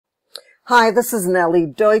Hi, this is Nellie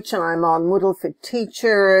Deutsch, and I'm on Moodle for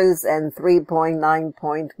Teachers and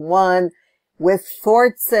 3.9.1 with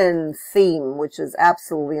Fortson theme, which is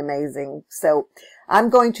absolutely amazing. So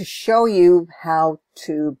I'm going to show you how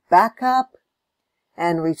to back up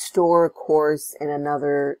and restore a course in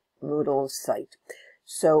another Moodle site.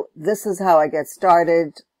 So this is how I get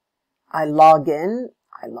started. I logged in,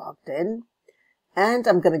 and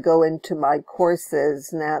I'm going to go into my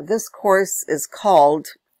courses. Now, this course is called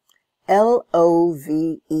LOVE,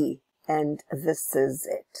 and this is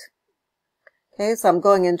it. Okay, so I'm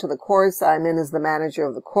going into the course. I'm in as the manager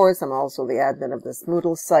of the course. I'm also the admin of this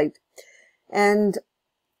Moodle site. And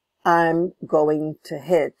I'm going to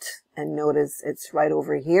hit, and notice it's right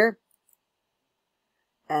over here.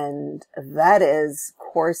 And that is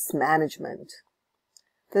course management.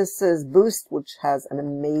 This is Boost, which has an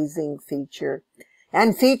amazing feature.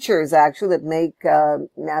 And features, actually, that make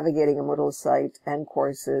navigating a Moodle site and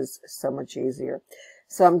courses so much easier.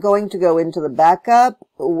 So I'm going to go into the backup,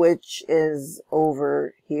 which is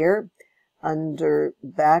over here, under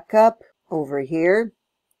backup, over here.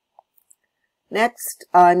 Next,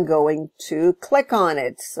 I'm going to click on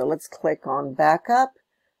it. So let's click on backup,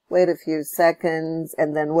 wait a few seconds,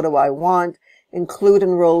 and then what do I want? Include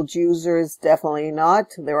enrolled users? Definitely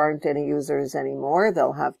not. There aren't any users anymore.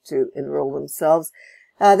 They'll have to enroll themselves.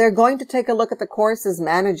 They're going to take a look at the course as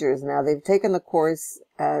managers now. They've taken the course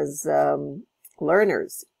as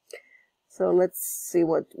learners. So let's see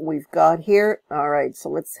what we've got here. All right, so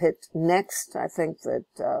let's hit next. I think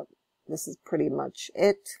that this is pretty much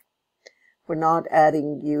it. We're not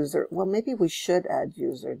adding user. Well, maybe we should add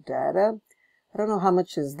user data. I don't know how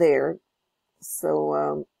much is there.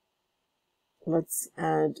 So let's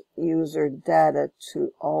add user data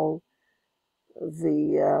to all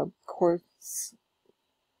the course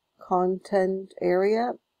content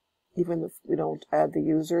area, even if we don't add the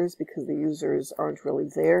users, because the users aren't really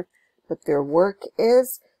there, but their work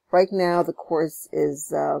is. Right now, the course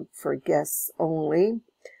is for guests only.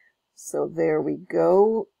 So there we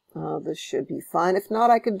go. This should be fine. If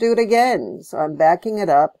not, I could do it again. So I'm backing it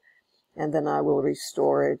up, and then I will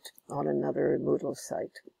restore it on another Moodle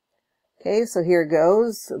site. Okay, so here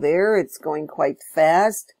goes. So there, it's going quite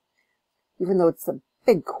fast, even though it's a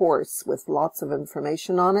big course with lots of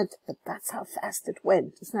information on it, but that's how fast it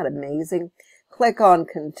went. Isn't that amazing? Click on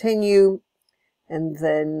continue, and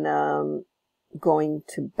then going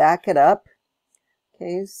to back it up.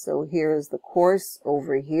 Okay, so here is the course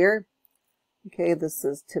over here. Okay, this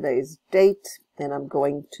is today's date, and I'm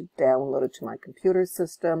going to download it to my computer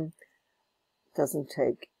system. Doesn't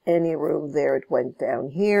take any room there. It went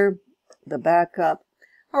down here. The backup.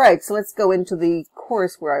 All right, so let's go into the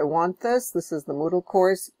course where I want this. This is the Moodle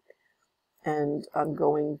course, and I'm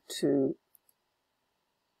going to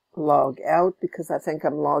log out because I think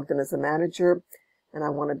I'm logged in as a manager, and I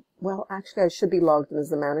want to, well, actually I should be logged in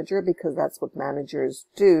as a manager because that's what managers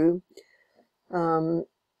do. So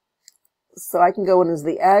I can go in as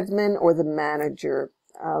the admin or the manager.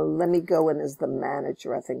 Let me go in as the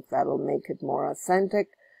manager. I think that'll make it more authentic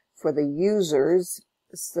for the users.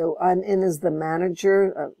 So I'm in as the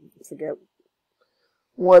manager. I forget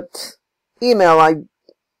what email I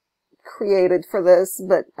created for this,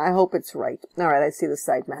 but I hope it's right. All right, I see the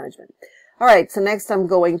site management. All right, so next I'm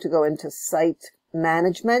going to go into site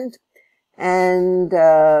management and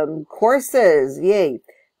courses. Yay.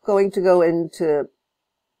 Going to go into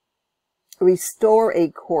restore a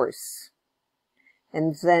course.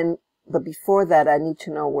 And then, but before that, I need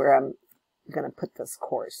to know where I'm going to put this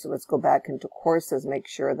course. So let's go back into courses, make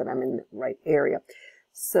sure that I'm in the right area.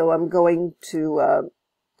 So I'm going to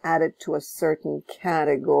add it to a certain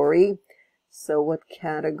category. So what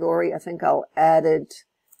category? I think I'll add it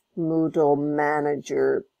Moodle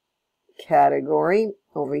Manager category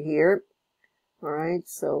over here. All right,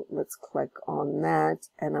 so let's click on that,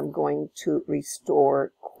 and I'm going to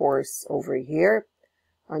restore course over here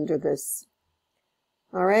under this.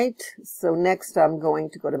 All right, so next I'm going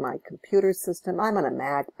to go to my computer system. I'm on a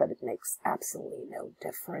Mac, but it makes absolutely no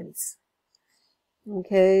difference.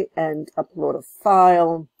 Okay, and upload a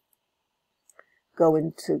file. Go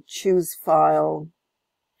into choose file.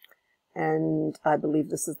 And I believe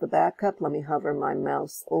this is the backup. Let me hover my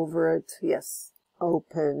mouse over it. Yes,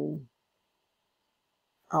 open.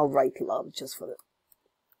 I'll write love just for the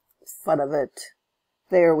fun of it.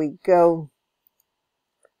 There we go.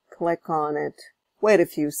 Click on it. Wait a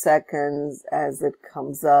few seconds as it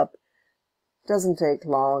comes up. Doesn't take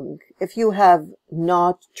long. If you have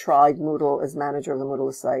not tried Moodle as manager of the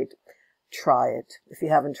Moodle site, try it. If you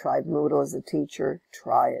haven't tried Moodle as a teacher,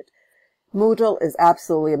 try it. Moodle is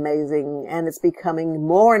absolutely amazing, and it's becoming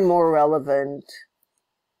more and more relevant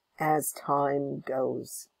as time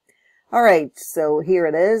goes. All right, so here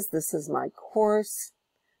it is. This is my course.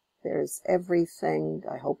 There's everything.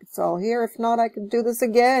 I hope it's all here. If not, I can do this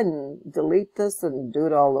again. Delete this and do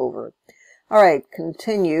it all over. All right,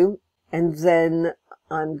 continue. And then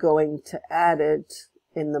I'm going to add it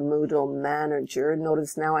in the Moodle Manager.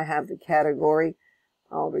 Notice now I have the category.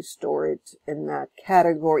 I'll restore it in that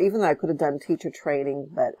category, even though I could have done teacher training,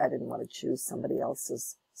 but I didn't want to choose somebody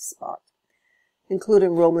else's spot. Include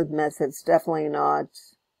enrollment methods, definitely not.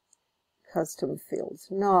 Custom fields,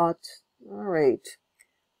 not. All right.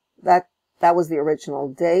 That was the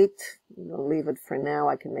original date. I'll leave it for now.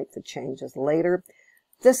 I can make the changes later.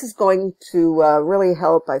 This is going to really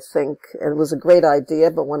help, I think. It was a great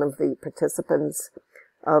idea, but one of the participants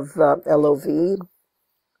of LOV,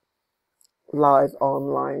 Live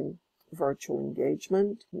Online Virtual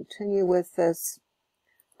Engagement. Continue with this.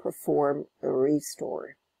 Perform a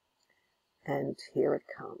restore. And here it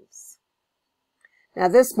comes. Now,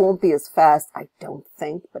 this won't be as fast, I don't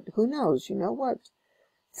think, but who knows? You know what?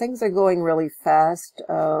 Things are going really fast.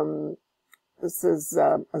 This is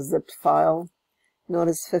a zipped file.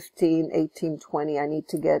 Notice 15, 18, 20. I need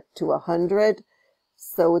to get to 100.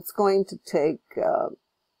 So it's going to take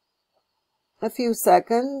a few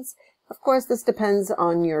seconds. Of course, this depends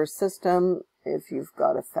on your system. If you've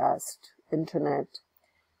got a fast internet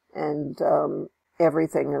and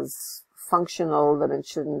everything is functional, then it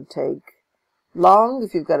shouldn't take long.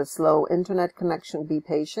 If you've got a slow internet connection, be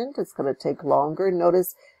patient. It's going to take longer.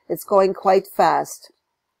 Notice it's going quite fast.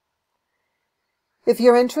 If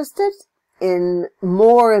you're interested in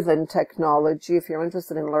more than technology, if you're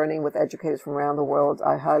interested in learning with educators from around the world,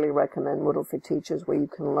 I highly recommend Moodle for Teachers, where you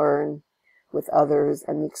can learn with others,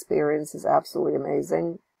 and the experience is absolutely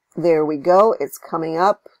amazing. There we go. It's coming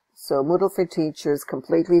up. So Moodle for Teachers,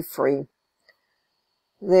 completely free.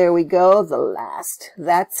 There we go, the last.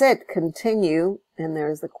 That's it. Continue. And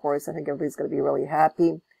there's the course. I think everybody's going to be really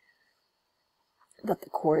happy that the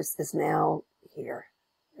course is now here.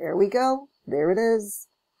 There we go. There it is.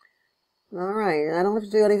 All right. I don't have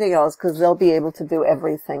to do anything else because they'll be able to do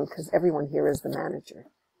everything because everyone here is the manager.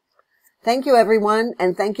 Thank you, everyone,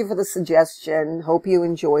 and thank you for the suggestion. Hope you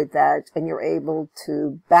enjoyed that and you're able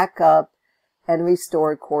to back up and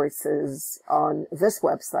restore courses on this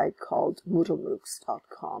website called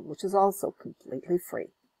MoodleMOOCs.com, which is also completely free.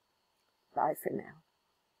 Bye for now.